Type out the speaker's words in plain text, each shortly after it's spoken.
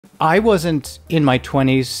I wasn't in my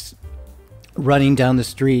 20s running down the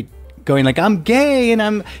street going like, I'm gay and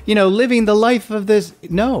I'm, living the life of this.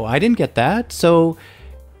 No, I didn't get that. So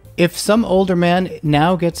if some older man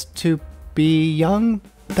now gets to be young,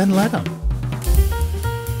 then let him.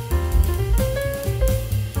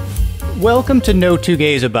 Welcome to No Two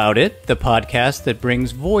Gays About It, the podcast that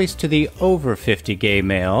brings voice to the over 50 gay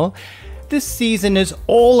male. This season is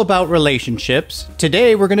all about relationships.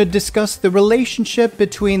 Today we're going to discuss the relationship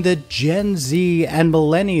between the Gen Z and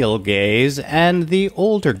Millennial gays and the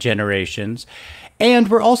older generations. And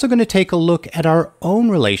we're also going to take a look at our own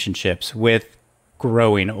relationships with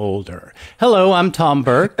growing older. Hello, I'm Tom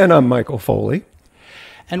Burke. And I'm Michael Foley.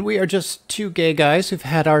 And we are just two gay guys who've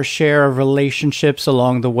had our share of relationships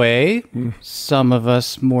along the way. Some of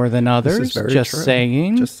us more than others. This is very just true.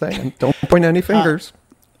 saying. Just saying. Don't point any fingers.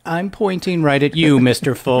 I'm pointing right at you,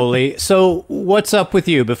 Mr. Foley. So what's up with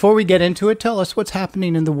you? Before we get into it, tell us what's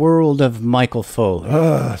happening in the world of Michael Foley.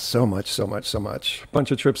 So much. Bunch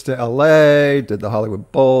of trips to LA, did the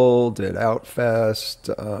Hollywood Bowl, did Outfest,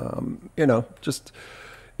 just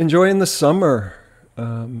enjoying the summer.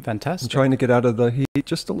 Fantastic. I'm trying to get out of the heat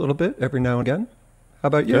just a little bit every now and again. How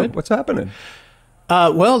about you? Good. What's happening?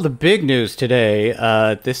 Well, the big news today,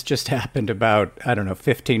 this just happened about,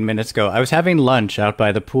 15 minutes ago. I was having lunch out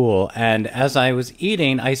by the pool, and as I was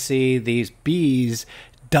eating, I see these bees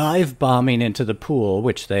dive bombing into the pool,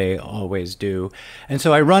 which they always do. And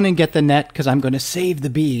so I run and get the net because I'm going to save the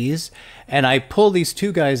bees, and I pull these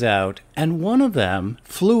two guys out, and one of them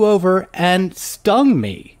flew over and stung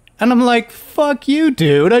me. And I'm like, fuck you,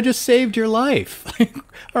 dude. I just saved your life.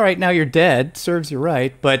 All right, now you're dead. Serves you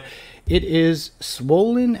right. But it is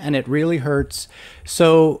swollen and it really hurts.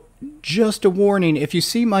 So just a warning, if you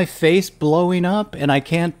see my face blowing up and I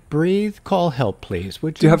can't breathe, call help, please.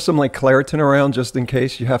 Would you? Do you have some Claritin around just in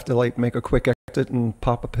case you have to make a quick exit and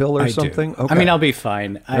pop a pill or something? Do. Okay. I mean, I'll be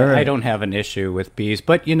fine. I don't have an issue with bees,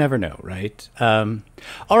 but you never know, right? All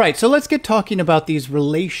right, so let's get talking about these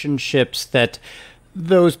relationships that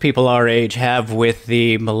those people our age have with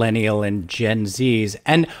the Millennial and Gen Zs.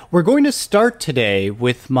 And we're going to start today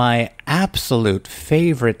with my absolute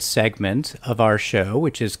favorite segment of our show,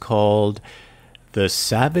 which is called The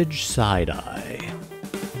Savage Side-Eye.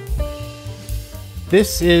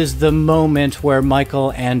 This is the moment where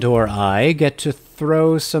Michael and/or I get to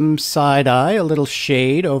throw some side-eye, a little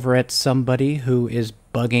shade over at somebody who is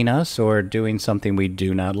bugging us or doing something we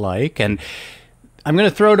do not like. And I'm going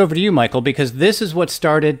to throw it over to you, Michael, because this is what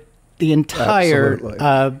started the entire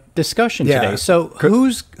discussion today. So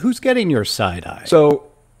who's getting your side-eye?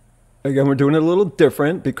 So, again, we're doing it a little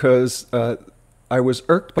different because I was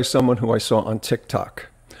irked by someone who I saw on TikTok.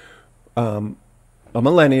 A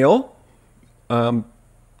millennial who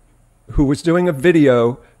was doing a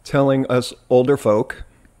video telling us older folk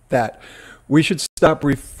that we should stop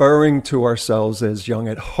referring to ourselves as young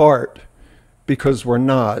at heart because we're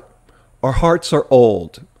not. Our hearts are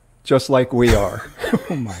old, just like we are.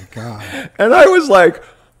 Oh, my God. And I was like,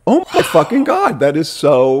 oh, my fucking God, that is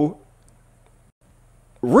so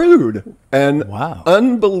rude and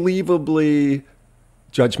unbelievably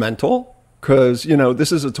judgmental because,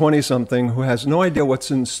 this is a 20-something who has no idea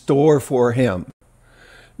what's in store for him,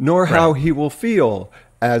 nor how he will feel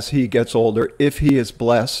as he gets older if he is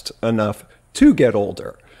blessed enough to get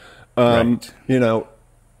older. And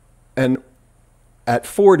at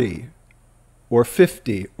 40, or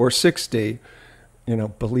 50 or 60,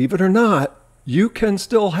 believe it or not, you can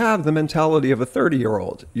still have the mentality of a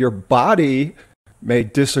 30-year-old. Your body may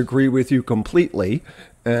disagree with you completely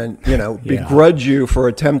and, begrudge you for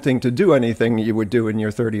attempting to do anything you would do in your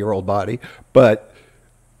 30-year-old body. But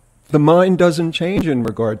the mind doesn't change in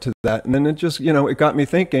regard to that. And then it just, it got me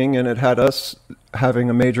thinking, and it had us having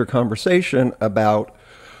a major conversation about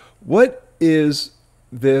what is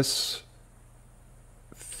this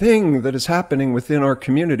thing that is happening within our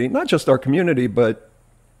community, not just our community, but,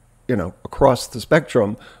 across the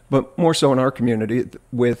spectrum, but more so in our community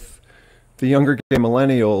with the younger gay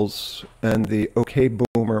millennials and the okay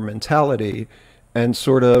boomer mentality and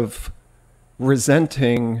sort of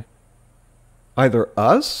resenting either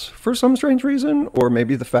us for some strange reason, or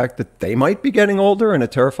maybe the fact that they might be getting older and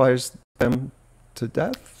it terrifies them to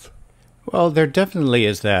death. Well, there definitely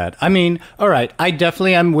is that. I mean, all right, I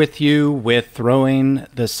definitely am with you with throwing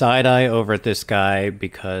the side-eye over at this guy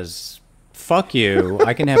because fuck you.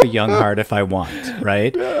 I can have a young heart if I want,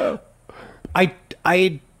 right? Yeah. I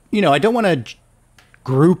don't want to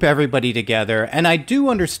group everybody together, and I do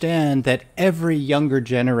understand that every younger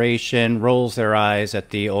generation rolls their eyes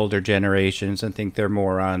at the older generations and think they're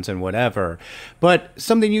morons and whatever. But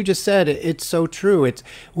something you just said, it's so true. It's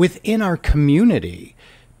within our community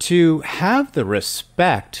to have the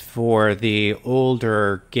respect for the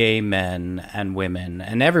older gay men and women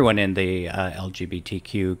and everyone in the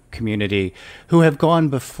LGBTQ community who have gone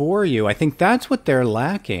before you, I think that's what they're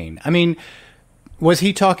lacking. I mean, was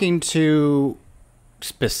he talking to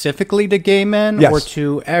specifically to gay men or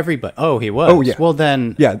to everybody? Oh, he was. Oh, yeah. Well,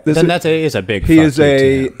 then, that is a big. He is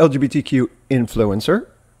a LGBTQ influencer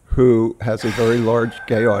who has a very large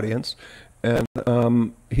gay audience. And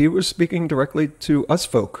he was speaking directly to us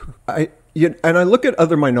folk. And I look at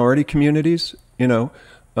other minority communities, and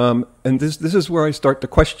this is where I start to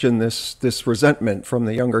question this resentment from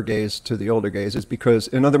the younger gays to the older gays, is because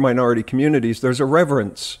in other minority communities, there's a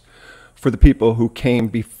reverence for the people who came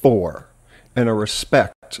before and a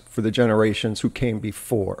respect for the generations who came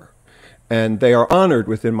before. And they are honored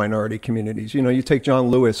within minority communities. You take John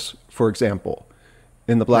Lewis, for example,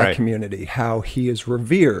 in the black community, how he is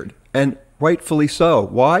revered. And rightfully so.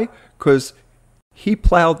 Why? Because he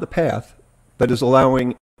plowed the path that is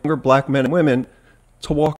allowing younger black men and women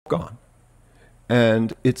to walk on.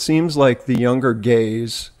 And it seems like the younger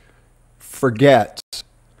gays forget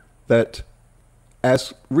that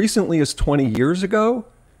as recently as 20 years ago,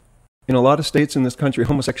 in a lot of states in this country,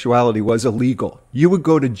 homosexuality was illegal. You would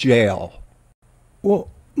go to jail. Well,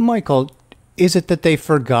 Michael, is it that they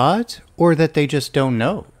forgot or that they just don't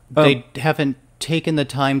know? They haven't taken the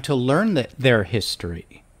time to learn their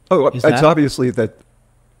history. It's obviously that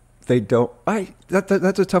they don't.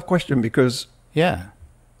 That's a tough question, because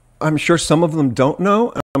I'm sure some of them don't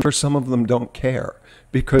know, and I'm sure some of them don't care,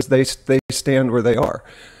 because they stand where they are.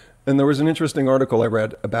 And there was an interesting article I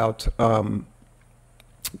read about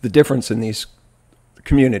the difference in these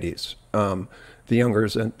communities, the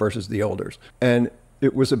youngers versus the olders, and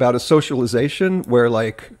it was about a socialization where,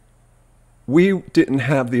 like, we didn't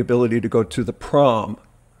have the ability to go to the prom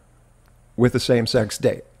with a same-sex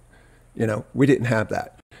date. We didn't have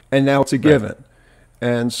that. And now it's a given.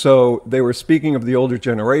 And so they were speaking of the older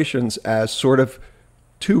generations as sort of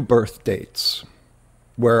two birth dates,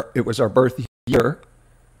 where it was our birth year,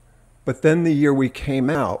 but then the year we came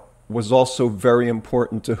out was also very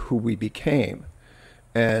important to who we became.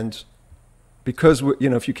 And because,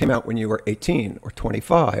 if you came out when you were 18 or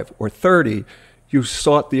 25 or 30, you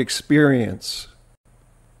sought the experience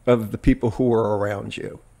of the people who were around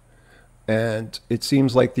you. And it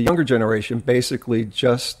seems like the younger generation basically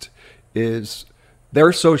just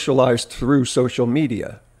they're socialized through social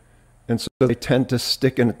media. And so they tend to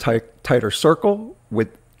stick in a tighter circle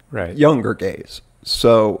with younger gays.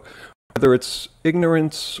 So whether it's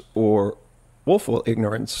ignorance or willful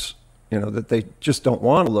ignorance, that they just don't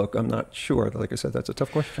want to look, I'm not sure. Like I said, that's a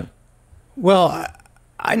tough question. Well,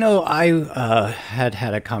 I know I had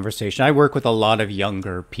a conversation. I work with a lot of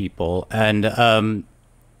younger people, and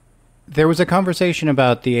there was a conversation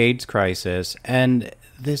about the AIDS crisis, and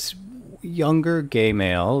this younger gay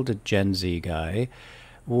male, the Gen Z guy,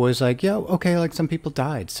 was like, yeah, okay, like, some people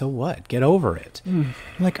died, so what? Get over it. I'm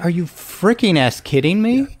like, are you freaking ass kidding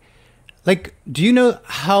me? Yeah. Like, do you know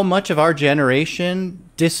how much of our generation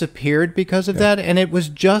disappeared because of that? And it was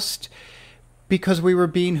just because we were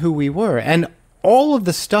being who we were. And all of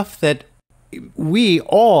the stuff that we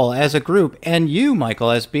all as a group, and you,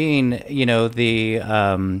 Michael, as being, the,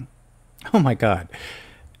 oh my God,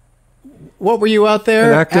 what were you out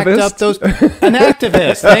there? An activist? An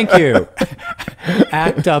activist, thank you.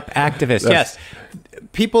 Act up activist, yes.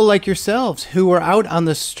 People like yourselves who are out on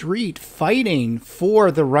the street fighting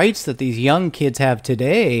for the rights that these young kids have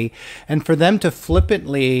today, and for them to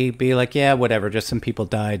flippantly be like, yeah, whatever, just some people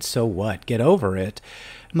died, so what? Get over it.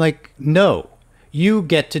 I'm like, no. You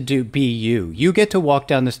get to be you. You get to walk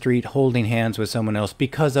down the street holding hands with someone else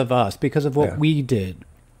because of us, because of what we did.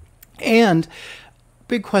 And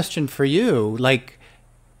big question for you, like,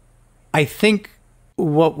 I think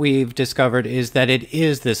what we've discovered is that it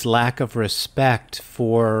is this lack of respect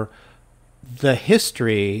for the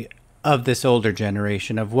history of this older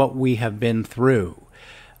generation, of what we have been through.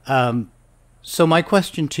 So my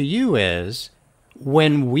question to you is,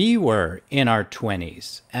 when we were in our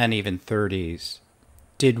 20s and even 30s,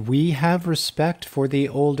 did we have respect for the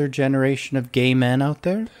older generation of gay men out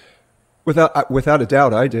there? Without a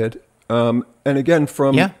doubt, I did. And again,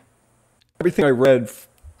 from everything I read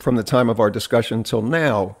from the time of our discussion till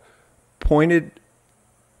now, I don't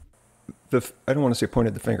want to say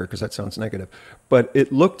pointed the finger because that sounds negative, but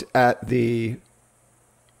it looked at the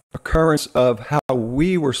occurrence of how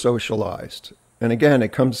we were socialized. And again,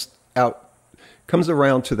 it comes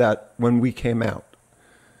around to that when we came out.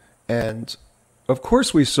 And of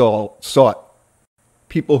course we sought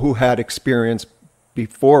people who had experience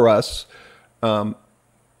before us,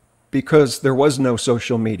 because there was no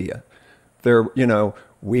social media.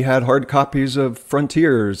 we had hard copies of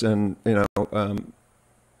Frontiers and,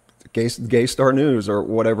 Gay Star News or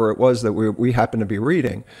whatever it was that we happened to be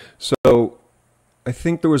reading. So I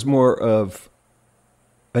think there was more of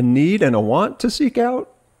a need and a want to seek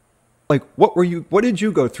out. Like, what did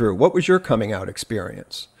you go through? What was your coming out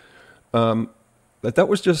experience? That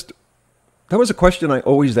was a question I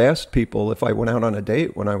always asked people if I went out on a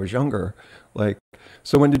date when I was younger. Like,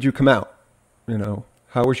 so when did you come out?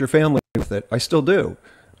 How was your family with it? I still do.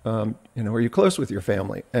 Are you close with your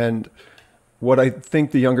family? And what I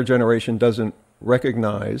think the younger generation doesn't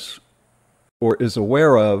recognize or is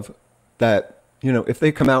aware of, that, if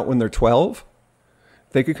they come out when they're 12,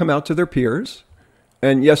 they could come out to their peers.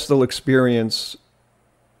 And yes, they'll experience,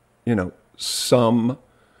 some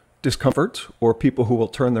discomfort or people who will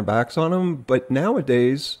turn their backs on them. But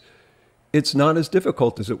nowadays, it's not as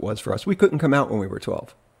difficult as it was for us. We couldn't come out when we were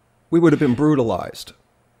 12. We would have been brutalized.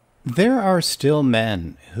 There are still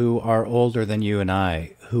men who are older than you and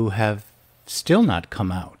I who have still not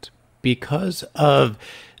come out because of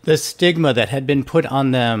the stigma that had been put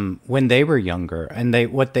on them when they were younger and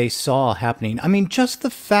what they saw happening. I mean, just the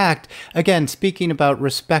fact, again, speaking about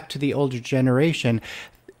respect to the older generation,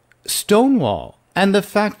 Stonewall, and the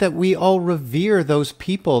fact that we all revere those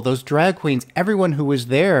people, those drag queens, everyone who was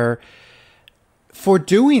there for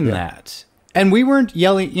doing that. And we weren't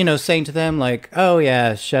yelling, saying to them like, oh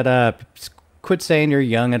yeah, shut up, quit saying you're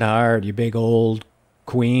young at heart, you big old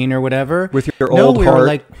queen or whatever. With your old we heart. Were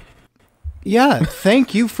like, yeah,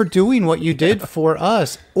 thank you for doing what you did for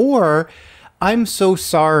us. Or, I'm so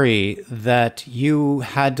sorry that you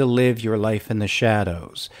had to live your life in the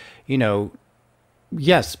shadows.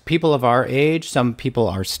 Yes, people of our age, some people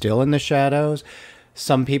are still in the shadows.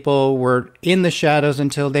 Some people were in the shadows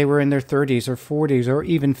until they were in their 30s or 40s or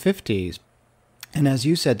even 50s. And as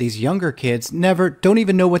you said, these younger kids don't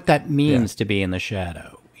even know what that means to be in the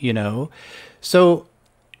shadow, So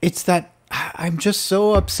it's that I'm just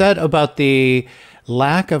so upset about the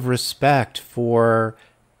lack of respect for,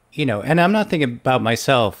 and I'm not thinking about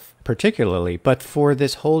myself particularly, but for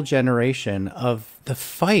this whole generation of the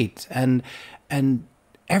fight and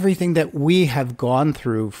everything that we have gone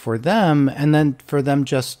through for them, and then for them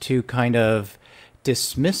just to kind of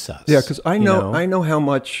dismiss us. Yeah, because I know how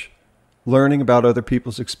much learning about other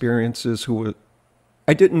people's experiences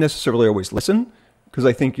I didn't necessarily always listen, because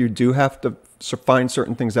I think you do have to find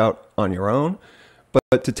certain things out on your own,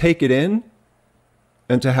 but to take it in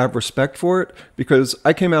and to have respect for it, because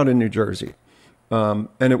I came out in New Jersey, and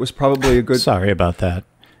it was probably a good... Sorry about that.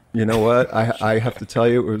 You know what? I have to tell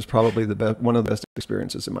you, it was probably one of the best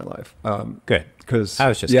experiences in my life. Good. Because I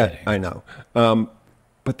was just kidding. I know.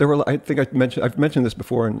 But I've mentioned this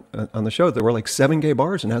before on the show. There were like 7 gay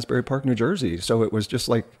bars in Asbury Park, New Jersey. So it was just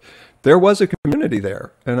like, there was a community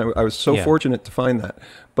there, and I was so fortunate to find that.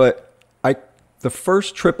 But the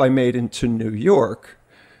first trip I made into New York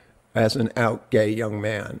as an out gay young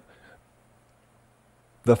man,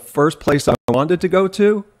 the first place I wanted to go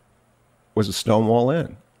to was a Stonewall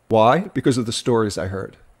Inn. Why? Because of the stories I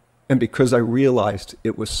heard, and because I realized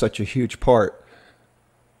it was such a huge part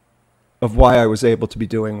of why I was able to be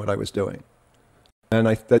doing what I was doing. And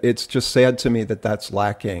it's just sad to me that that's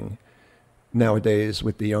lacking nowadays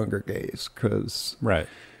with the younger gays, because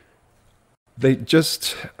they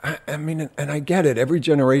just, I mean, and I get it. Every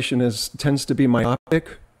generation tends to be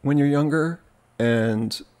myopic when you're younger,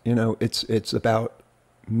 and it's about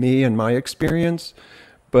me and my experience,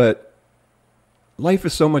 but life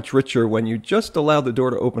is so much richer when you just allow the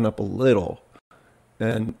door to open up a little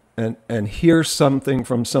and hear something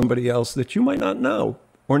from somebody else that you might not know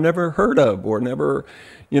or never heard of, or never,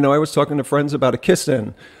 I was talking to friends about a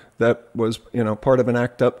kiss-in that was, part of an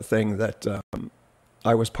ACT UP thing that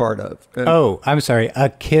I was part of. And I'm sorry, a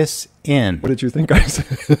kiss-in. what did you think I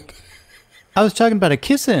said? I was talking about a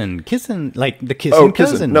kiss-in, like the kissing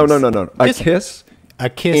cousins. No. A kiss. A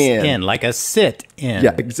kiss in, like a sit in.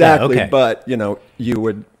 Yeah, exactly. Yeah, okay. But, you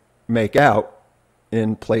would make out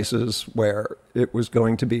in places where it was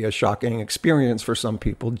going to be a shocking experience for some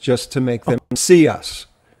people, just to make them see us.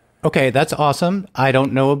 Okay, that's awesome. I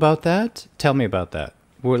don't know about that. Tell me about that.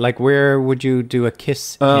 Like, where would you do a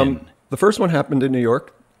kiss in? The first one happened in New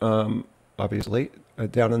York, obviously,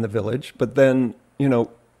 down in the Village. But then,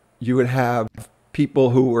 you would have people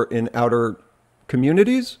who were in outer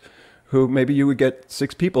communities who maybe you would get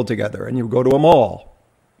 6 people together and you would go to a mall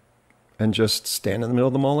and just stand in the middle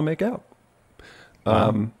of the mall and make out.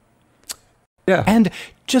 Yeah. And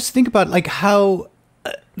just think about like how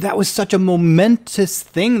that was such a momentous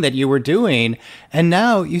thing that you were doing. And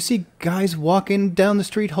now you see guys walking down the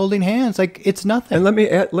street holding hands like it's nothing. And let me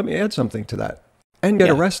add something to that. And get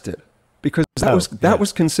arrested. because that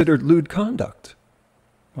was considered lewd conduct.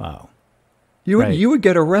 Wow. You would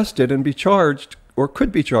get arrested and be charged, or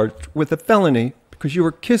could be charged with a felony because you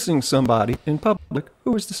were kissing somebody in public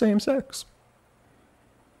who was the same sex.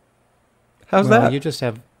 How's that? You just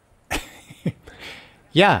have...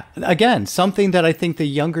 Yeah, again, something that I think the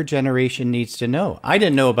younger generation needs to know. I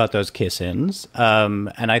didn't know about those kiss-ins,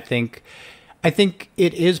 and I think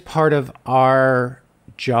it is part of our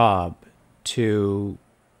job to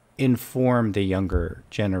inform the younger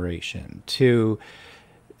generation, to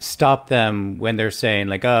stop them when they're saying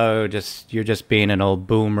like, "Oh, you're just being an old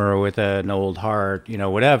boomer with an old heart,"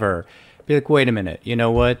 whatever. Be like, wait a minute, you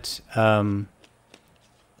know what?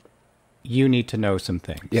 You need to know some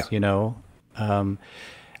things. Yeah.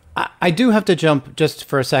 I do have to jump just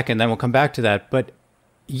for a second, then we'll come back to that. But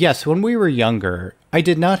yes, when we were younger, I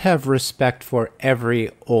did not have respect for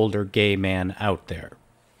every older gay man out there.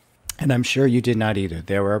 And I'm sure you did not either.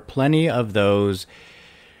 There were plenty of those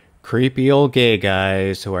creepy old gay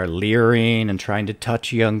guys who are leering and trying to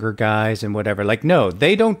touch younger guys and whatever. Like, no,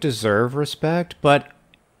 they don't deserve respect. But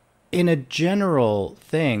in a general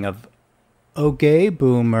thing of, oh, gay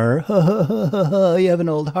boomer, you have an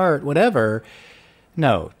old heart, whatever.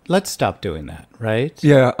 No, let's stop doing that, right?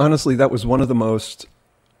 Yeah, honestly, that was one of the most,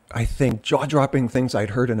 I think, jaw-dropping things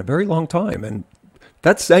I'd heard in a very long time. And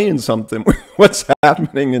that's saying something, what's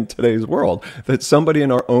happening in today's world, that somebody in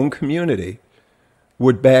our own community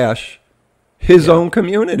would bash his own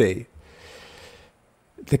community.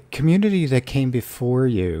 The community that came before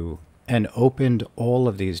you and opened all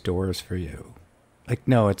of these doors for you. Like,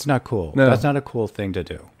 no, it's not cool. No. That's not a cool thing to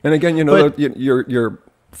do. And again, your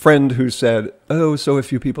friend who said, "Oh, so a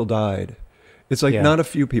few people died." It's like, not a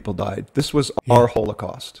few people died. This was our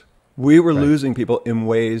Holocaust. We were losing people in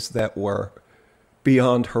ways that were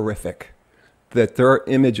beyond horrific. That there are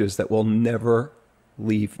images that will never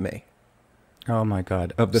leave me. Oh my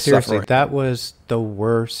God. Of the Seriously, suffering. that was the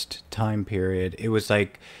worst time period. It was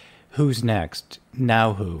like, who's next?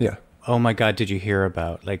 Now who? Yeah. Oh my God, did you hear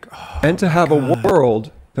about? Like, oh, and to have a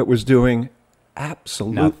world that was doing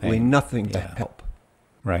absolutely nothing to help.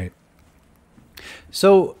 Right.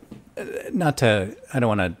 So, I don't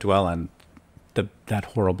want to dwell on that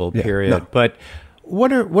horrible period, but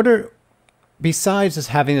what are, besides us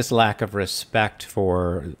having this lack of respect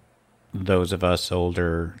for those of us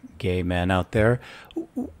older gay men out there,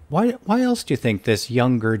 why else do you think this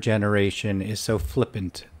younger generation is so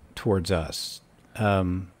flippant towards us?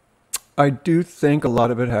 I do think a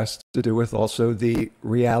lot of it has to do with also the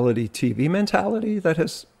reality TV mentality that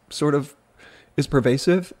has sort of is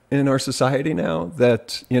pervasive in our society now,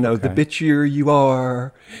 that, the bitchier you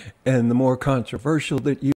are and the more controversial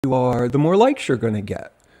that you are, the more likes you're going to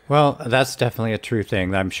get. Well, that's definitely a true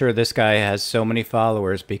thing. I'm sure this guy has so many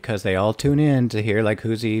followers because they all tune in to hear, like,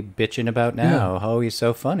 who's he bitching about now? Oh, he's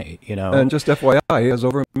so funny, And just FYI, he has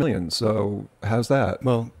over 1 million, so how's that?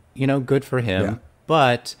 Well, good for him. Yeah.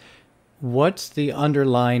 But what's the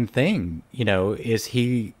underlying thing? Is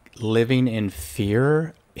he living in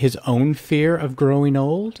fear, his own fear of growing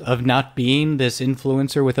old, of not being this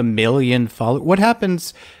influencer with 1 million followers? What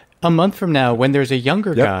happens a month from now when there's a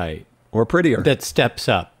younger guy or prettier that steps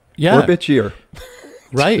up? Or bitchier.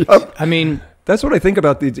 Right. I mean, that's what I think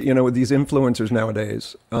about these, these influencers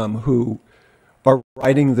nowadays, who are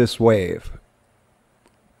riding this wave,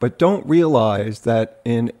 but don't realize that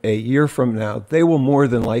in a year from now, they will more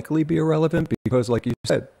than likely be irrelevant because, like you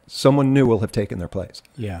said, someone new will have taken their place.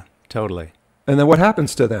 Yeah, totally. And then what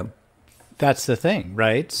happens to them? That's the thing,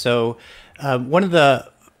 right? So one of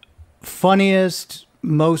the funniest,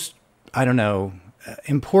 most,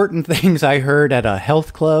 important things I heard at a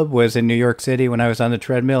health club was in New York City when I was on the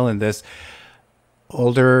treadmill, and this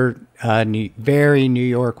older, very New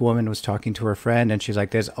York woman was talking to her friend, and she's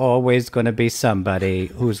like, there's always going to be somebody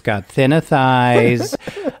who's got thinner thighs,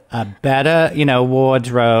 a better,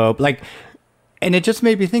 wardrobe. And it just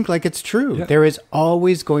made me think, like, it's true. Yeah. There is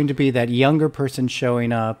always going to be that younger person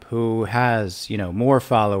showing up who has, more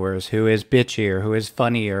followers, who is bitchier, who is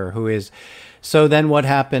funnier, who is... So then what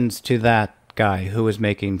happens to that guy who was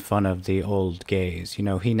making fun of the old gays?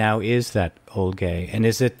 He now is that old gay. And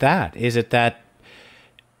is it that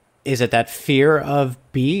fear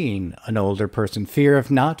of being an older person, fear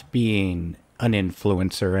of not being an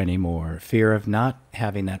influencer anymore, fear of not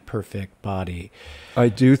having that perfect body? I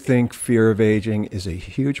do think fear of aging is a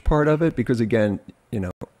huge part of it because, again,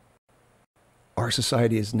 our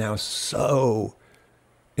society is now so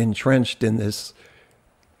entrenched in this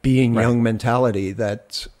being young mentality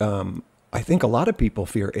that I think a lot of people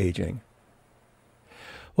fear aging.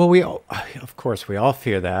 Well, of course, we all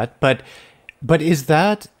fear that, but But is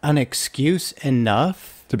that an excuse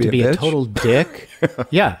enough To be a a bitch? total dick?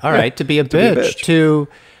 Yeah, all right, to be a To be a bitch bitch. to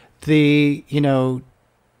the,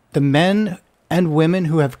 the men and women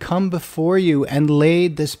who have come before you and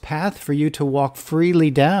laid this path for you to walk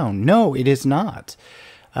freely down. No, it is not.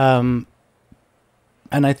 And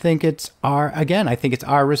I think it's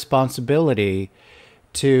our responsibility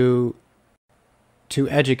to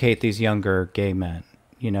educate these younger gay men.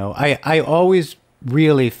 I always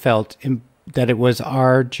really felt that it was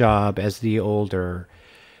our job as the older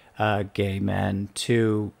gay men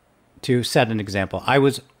to set an example.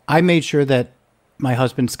 I made sure that my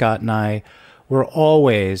husband Scott and I were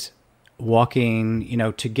always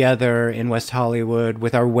walking, together in West Hollywood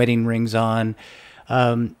with our wedding rings on,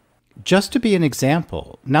 just to be an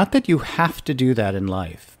example. Not that you have to do that in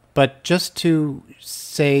life, but just to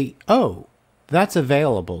say, oh, that's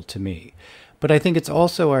available to me. But I think it's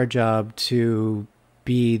also our job to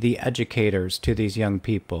be the educators to these young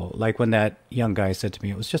people. Like when that young guy said to me,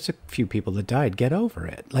 it was just a few people that died, get over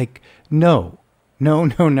it. Like, no,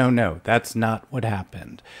 that's not what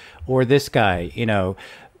happened. Or this guy,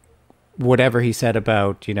 whatever he said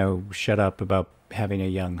about, shut up about having a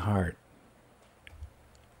young heart.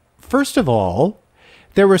 First of all,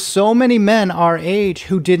 there were so many men our age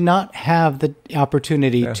who did not have the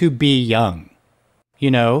opportunity to be young.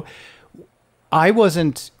 I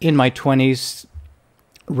wasn't in my 20s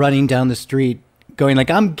running down the street going like,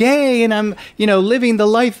 I'm gay and I'm, living the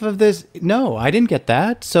life of this. No, I didn't get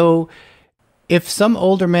that. So if some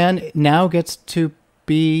older man now gets to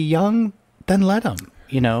be young, then let him,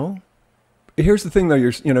 Here's the thing, though.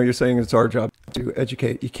 You're saying it's our job to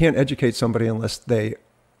educate. You can't educate somebody unless they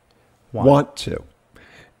want to.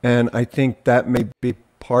 And I think that may be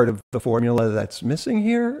part of the formula that's missing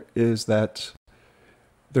here, is that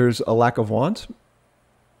there's a lack of want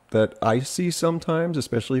that I see sometimes,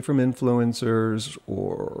 especially from influencers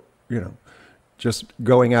or, just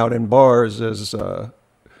going out in bars as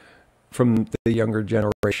from the younger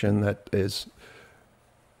generation, that is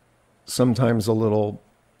sometimes a little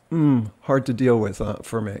hard to deal with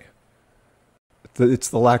for me. It's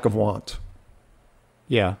the lack of want.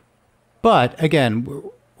 Yeah. But again,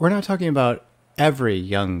 we're not talking about every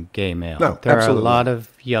young gay male. No, there absolutely. are a lot of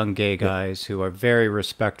young gay guys who are very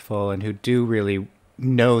respectful and who do really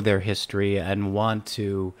know their history and want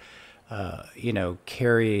to,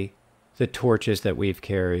 carry the torches that we've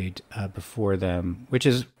carried before them, which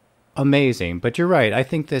is amazing. But you're right. I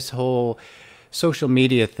think this whole social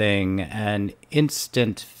media thing and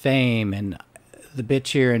instant fame and the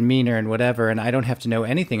bitchier and meaner and whatever, and I don't have to know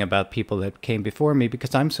anything about people that came before me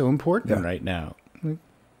because I'm so important right now.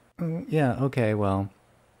 Yeah, okay, well,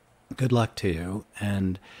 good luck to you,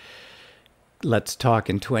 and let's talk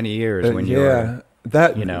in 20 years when you're,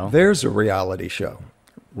 there's a reality show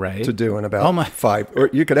right to do in about 5, or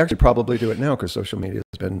you could actually probably do it now because social media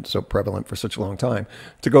has been so prevalent for such a long time,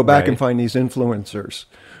 to go back and find these influencers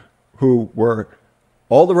who were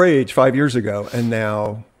all the rage 5 years ago, and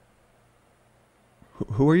now,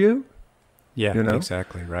 who are you? Yeah,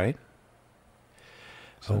 exactly, right?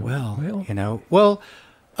 So,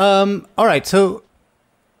 all right, so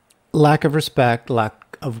lack of respect,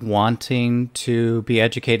 lack of wanting to be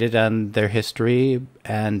educated on their history,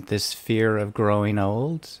 and this fear of growing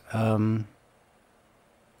old.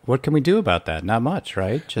 What can we do about that? Not much,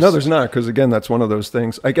 right? No, there's not, because again, that's one of those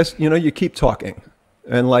things. I guess, you keep talking.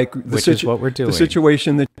 And like which is what we're doing. The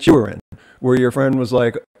situation that you were in, where your friend was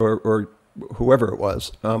like, or whoever it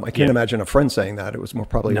was, I can't imagine a friend saying that. It was more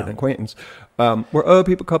probably an acquaintance, where a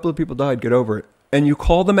couple of people died, get over it, and you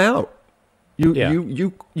call them out. You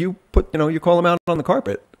put you call them out on the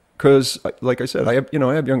carpet, because like I said, I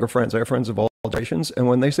have younger friends. I have friends of all generations, and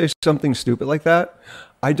when they say something stupid like that,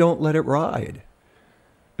 I don't let it ride.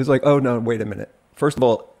 It's like, oh no, wait a minute. First of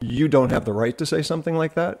all, you don't have the right to say something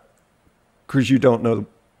like that, because you don't know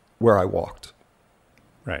where I walked.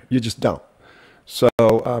 Right. You just don't. So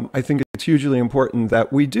I think it's hugely important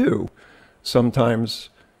that we do sometimes,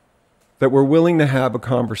 that we're willing to have a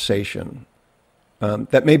conversation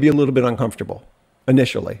that may be a little bit uncomfortable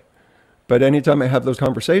initially. But anytime I have those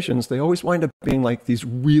conversations, they always wind up being like these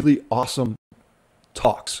really awesome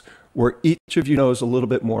talks where each of you knows a little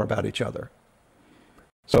bit more about each other.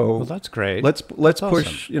 So that's great. Let's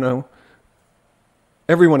push,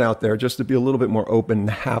 everyone out there just to be a little bit more open and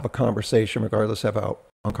have a conversation, regardless of how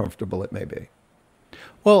uncomfortable it may be.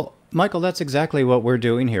 Well, Michael, that's exactly what we're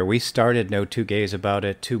doing here. We started No Two Gays About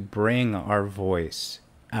It to bring our voice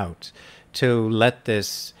out, to let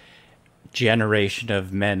this generation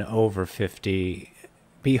of men over 50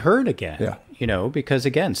 be heard again. Yeah. You know, because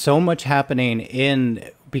again, so much happening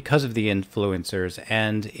because of the influencers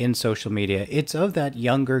and in social media, it's of that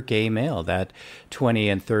younger gay male, that 20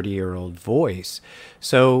 and 30-year-old voice.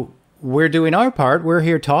 So we're doing our part. We're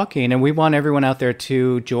here talking, and we want everyone out there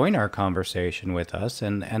to join our conversation with us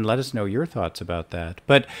and let us know your thoughts about that.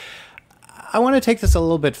 But I want to take this a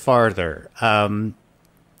little bit farther,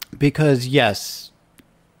 because yes,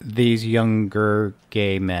 these younger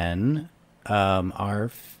gay men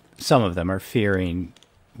some of them are fearing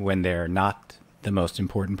when they're not the most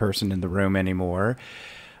important person in the room anymore.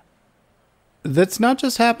 That's not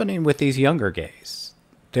just happening with these younger gays.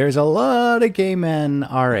 There's a lot of gay men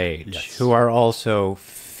our age who are also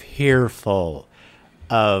fearful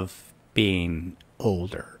of being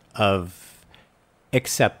older, of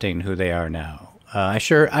accepting who they are now.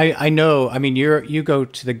 I know, I mean, you go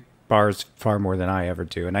to the bars far more than I ever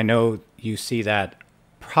do, and I know you see that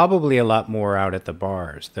probably a lot more out at the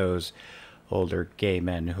bars, those older gay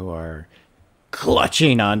men who are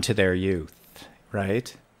clutching onto their youth,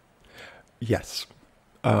 right? Yes.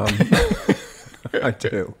 I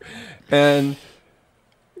do. And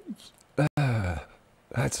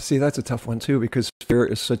that's a tough one too, because fear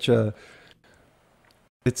is such a,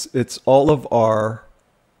 it's all of ours.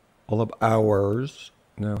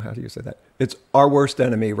 No, how do you say that? It's our worst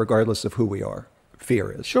enemy, regardless of who we are.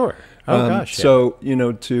 Fear is. Sure. Oh gosh. Yeah. So, you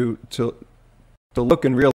know, to look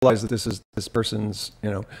and realize that this person's,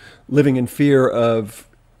 you know, living in fear of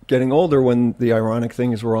getting older, when the ironic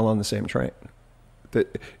thing is we're all on the same train.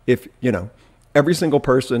 That if, you know, every single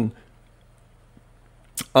person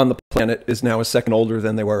on the planet is now a second older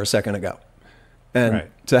than they were a second ago. And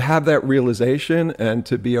to have that realization and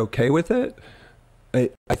to be okay with it, I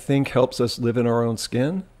think helps us live in our own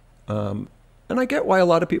skin. And I get why a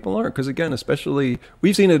lot of people aren't, because again, especially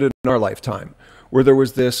we've seen it in our lifetime where there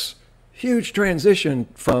was this huge transition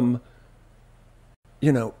from,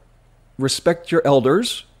 you know, respect your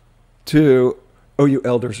elders to, oh, you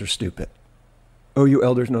elders are stupid. Oh, you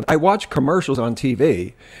elders know. I watch commercials on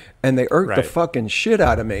TV and they irk the fucking shit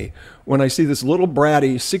out of me when I see this little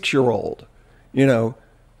bratty 6-year-old, you know,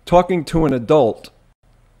 talking to an adult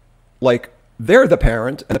like they're the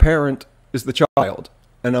parent and the parent is the child.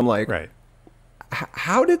 And I'm like,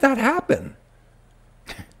 how did that happen?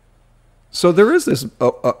 So there is this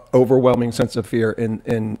overwhelming sense of fear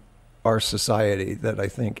in our society that I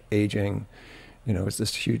think aging, you know, is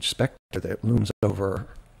this huge specter that looms over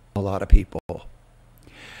a lot of people.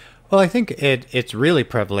 Well, I think it's really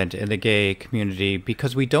prevalent in the gay community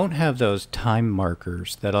because we don't have those time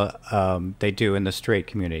markers that they do in the straight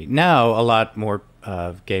community. Now, a lot more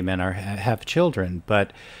gay men have children,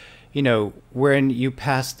 but, you know, when you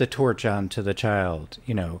pass the torch on to the child,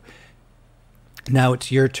 you know, now it's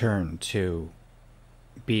your turn to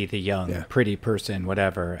be the young, pretty person,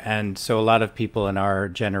 whatever. And so a lot of people in our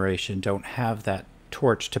generation don't have that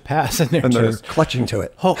torch to pass, and they're clutching to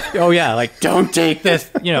it. Oh yeah, like, don't take this,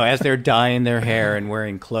 you know, as they're dyeing their hair and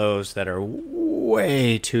wearing clothes that are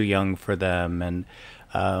way too young for them. And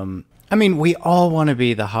I mean, we all want to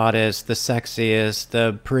be the hottest, the sexiest,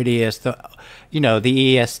 the prettiest, you know,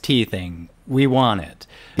 the EST thing. We want it.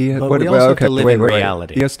 But we also have to live in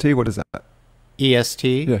reality. EST, what is that?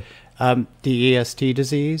 EST? Yeah. The EST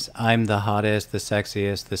disease. I'm the hottest, the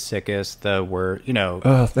sexiest, the sickest, you know,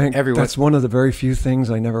 everyone. That's one of the very few things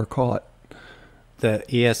I never caught. The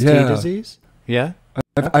EST disease? Yeah.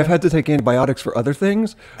 I've had to take antibiotics for other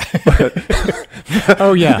things. But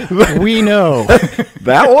oh yeah, we know.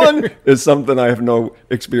 That one is something I have no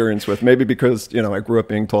experience with. Maybe because, you know, I grew up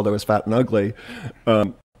being told I was fat and ugly.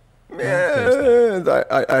 I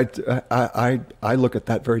look at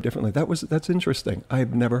that very differently. That's interesting.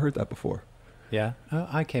 I've never heard that before. Yeah,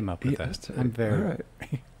 I came up with that. I'm very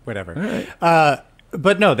whatever. All right.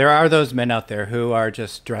 But no, there are those men out there who are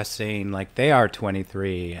just dressing like they are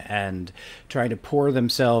 23 and trying to pour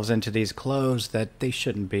themselves into these clothes that they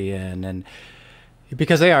shouldn't be in, and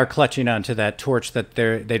because they are clutching onto that torch that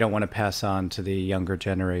they don't want to pass on to the younger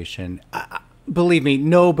generation. Believe me,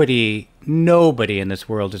 nobody in this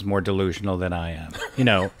world is more delusional than I am. You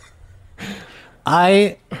know,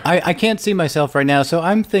 I can't see myself right now, so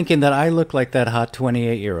I'm thinking that I look like that hot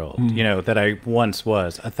 28-year-old, you know, that I once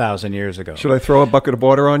was 1,000 years ago. Should I throw a bucket of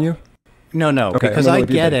water on you? No, okay, because I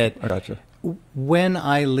get it. I gotcha. When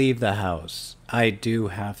I leave the house, I do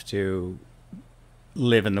have to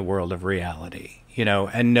live in the world of reality, you know,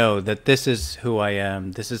 and know that this is who I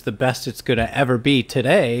am. This is the best it's going to ever be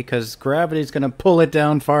today, because gravity's going to pull it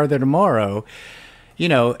down farther tomorrow. You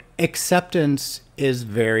know, acceptance is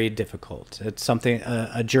very difficult. It's something,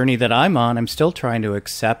 a journey that I'm on. I'm still trying to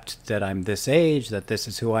accept that I'm this age, that this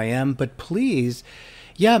is who I am. But please,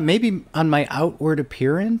 yeah, maybe on my outward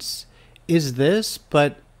appearance is this,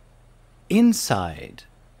 but inside,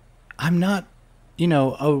 I'm not,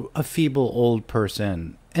 a feeble old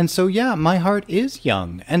person. And so, yeah, my heart is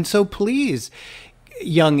young. And so please,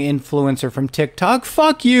 young influencer from TikTok,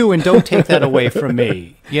 fuck you and don't take that away from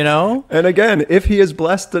me, And again, if he is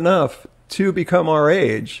blessed enough to become our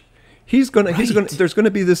age, there's going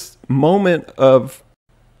to be this moment of,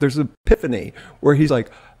 there's an epiphany where he's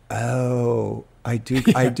like, oh, I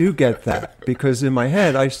do get that, because in my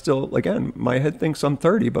head, my head thinks I'm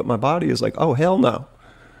 30, but my body is like, oh, hell no.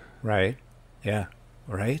 Right. Yeah.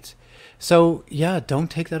 Right. So yeah,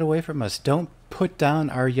 don't take that away from us. Don't put down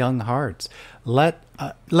our young hearts. Let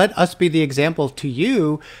us be the example to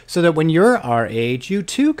you, so that when you're our age, you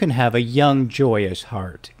too can have a young, joyous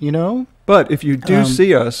heart, But if you do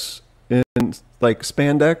see us in like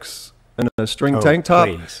spandex and a string tank top,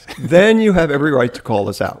 please. Then you have every right to call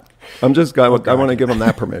us out. I want to give them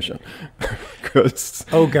that permission, because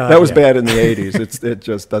that was bad in the 80s. It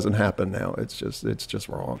just doesn't happen now. It's just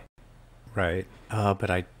wrong. Right. But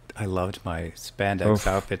I loved my spandex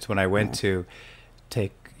outfits when I went to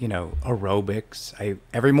take, aerobics.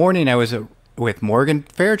 Every morning I was with Morgan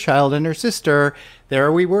Fairchild and her sister.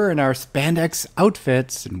 There we were in our spandex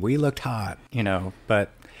outfits, and we looked hot,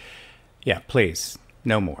 But yeah, please,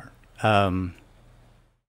 no more. All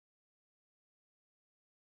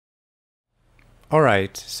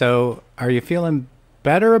right. So are you feeling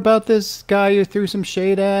better about this guy you threw some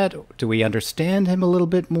shade at? Do we understand him a little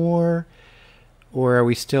bit more? Or are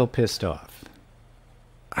we still pissed off?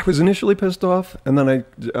 I was initially pissed off, and then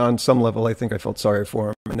on some level, I think I felt sorry for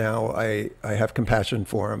him. Now I have compassion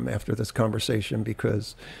for him after this conversation,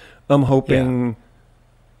 because I'm hoping,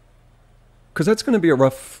 because that's going to be a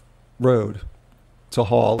rough road to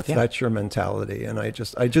haul if that's your mentality. And I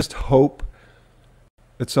just hope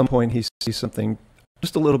at some point he sees something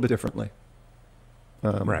just a little bit differently.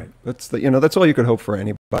 Right. That's all you could hope for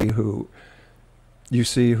anybody who you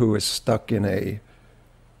see who is stuck in a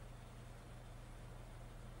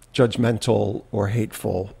judgmental or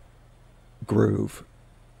hateful groove,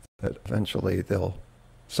 that eventually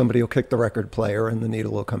somebody will kick the record player and the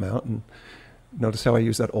needle will come out. And notice how I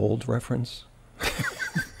use that old reference?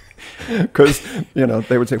 Because,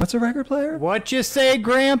 they would say, what's a record player? What you say,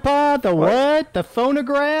 Grandpa? The what? The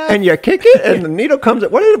phonograph? And you kick it and the needle comes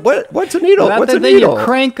out. What's a needle? What's a needle? You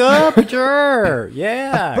crank up? Sure.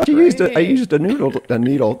 Yeah. I used a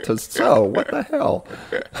needle to sew. What the hell?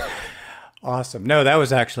 Awesome. No, that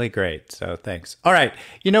was actually great. So thanks. All right.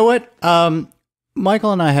 You know what?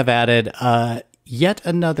 Michael and I have added yet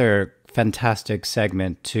another fantastic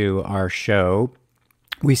segment to our show.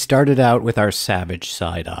 We started out with our savage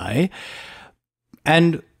side eye,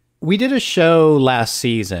 and we did a show last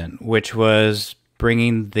season, which was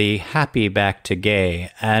bringing the happy back to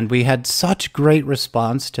gay, and we had such great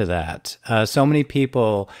response to that. So many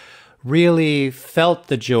people really felt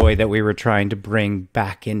the joy that we were trying to bring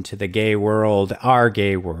back into the gay world, our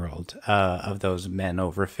gay world, of those men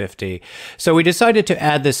over 50. So we decided to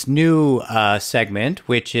add this new segment,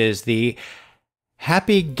 which is the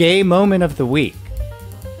happy gay moment of the week.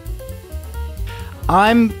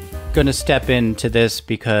 I'm going to step into this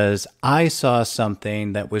because I saw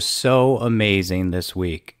something that was so amazing this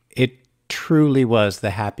week. It truly was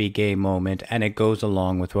the happy gay moment, and it goes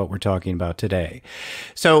along with what we're talking about today.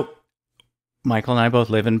 So Michael and I both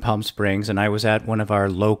live in Palm Springs, and I was at one of our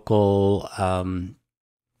local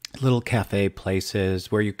little cafe places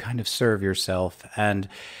where you kind of serve yourself. And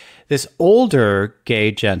this older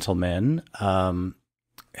gay gentleman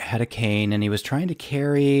had a cane, and he was trying to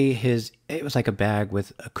carry it was like a bag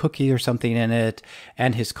with a cookie or something in it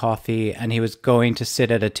and his coffee, and he was going to sit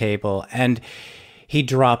at a table, and he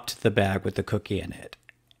dropped the bag with the cookie in it.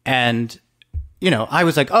 And, I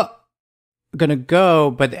was like, oh, I'm gonna go.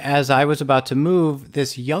 But as I was about to move,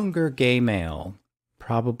 this younger gay male,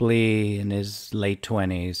 probably in his late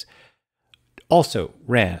 20s, also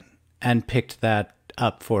ran and picked that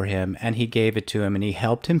up for him, and he gave it to him, and he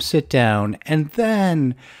helped him sit down. And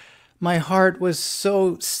then my heart was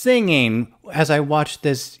so singing as I watched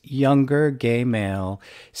this younger gay male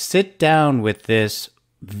sit down with this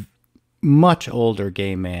much older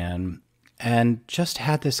gay man and just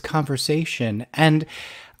had this conversation. And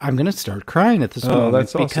I'm going to start crying at this moment,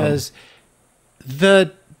 that's awesome. Because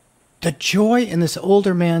the joy in this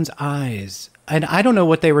older man's eyes, and I don't know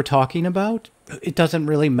what they were talking about. It doesn't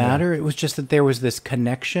really matter. Yeah. It was just that there was this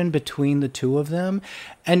connection between the two of them.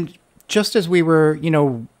 And just as we were,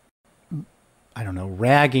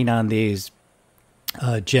 ragging on these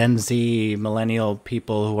Gen Z millennial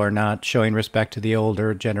people who are not showing respect to the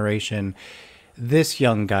older generation, this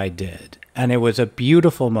young guy did. And it was a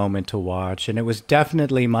beautiful moment to watch. And it was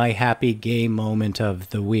definitely my happy gay moment of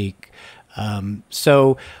the week.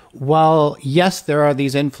 So while, yes, there are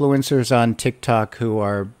these influencers on TikTok who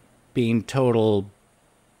are being total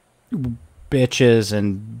bitches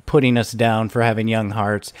and putting us down for having young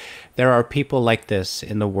hearts, there are people like this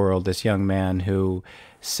in the world, this young man who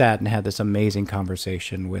sat and had this amazing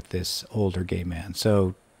conversation with this older gay man.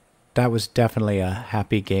 So that was definitely a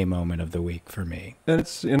happy gay moment of the week for me. And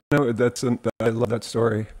it's, I love that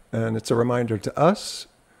story. And it's a reminder to us,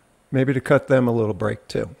 maybe to cut them a little break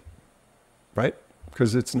too, right?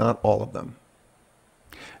 Because it's not all of them.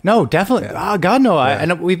 No, definitely. Yeah. Oh, God, no. Yeah.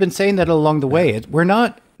 And we've been saying that along the way. We're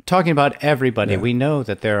not talking about everybody. Yeah. We know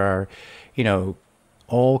that there are,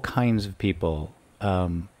 all kinds of people.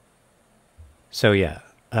 So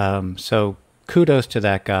kudos to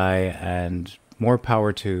that guy, and more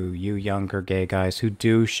power to you younger gay guys who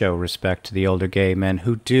do show respect to the older gay men,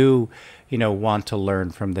 who do, want to learn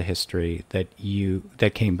from the history that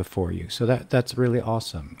came before you. So that's really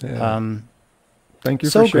awesome. Yeah. Thank you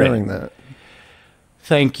so for sharing great. that.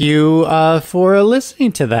 Thank you for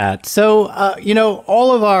listening to that. So,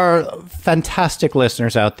 all of our fantastic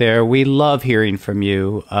listeners out there, we love hearing from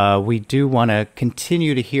you. We do want to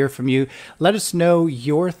continue to hear from you. Let us know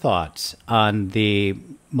your thoughts on the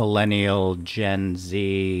Millennial Gen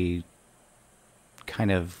Z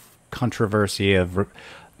kind of controversy of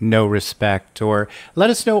no respect, or let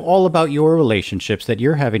us know all about your relationships that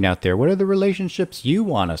you're having out there. What are the relationships you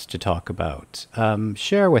want us to talk about?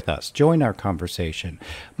 Share with us. Join our conversation.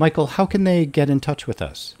 Michael, how can they get in touch with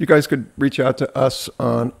us? You guys could reach out to us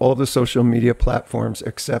on all of the social media platforms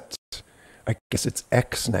except, I guess it's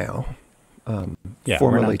X now,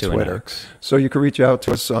 formerly Twitter. X. So you can reach out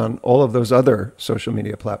to us on all of those other social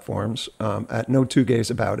media platforms at No Two Gays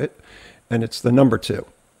About It, and it's the number 2.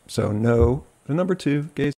 So the number 2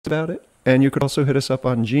 gays about it. And you could also hit us up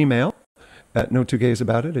on Gmail at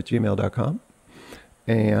no2gaysabout@gmail.com.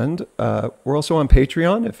 And we're also on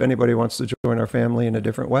Patreon if anybody wants to join our family in a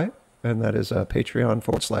different way. And that is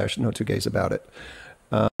patreon.com/no2gaysabout.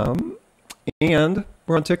 And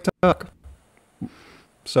we're on TikTok.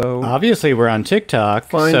 So obviously we're on TikTok.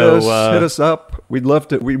 Find us, hit us up. We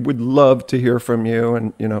would love to hear from you.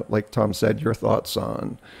 And, like Tom said, your thoughts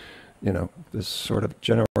on this sort of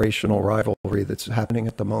generational rivalry that's happening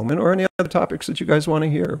at the moment, or any other topics that you guys want to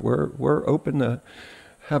hear. We're open to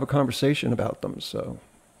have a conversation about them. So,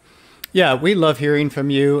 yeah, we love hearing from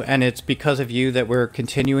you, and it's because of you that we're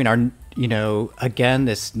continuing our, again,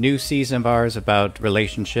 this new season of ours about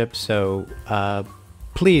relationships. So,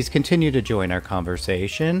 please continue to join our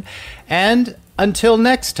conversation. And until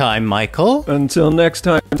next time, Michael. Until next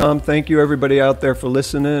time, Tom, thank you everybody out there for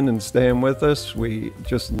listening and staying with us. We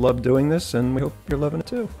just love doing this, and we hope you're loving it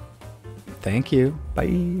too. Thank you.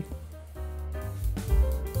 Bye.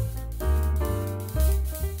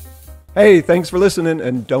 Hey, thanks for listening,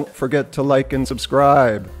 and don't forget to like and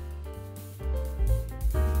subscribe.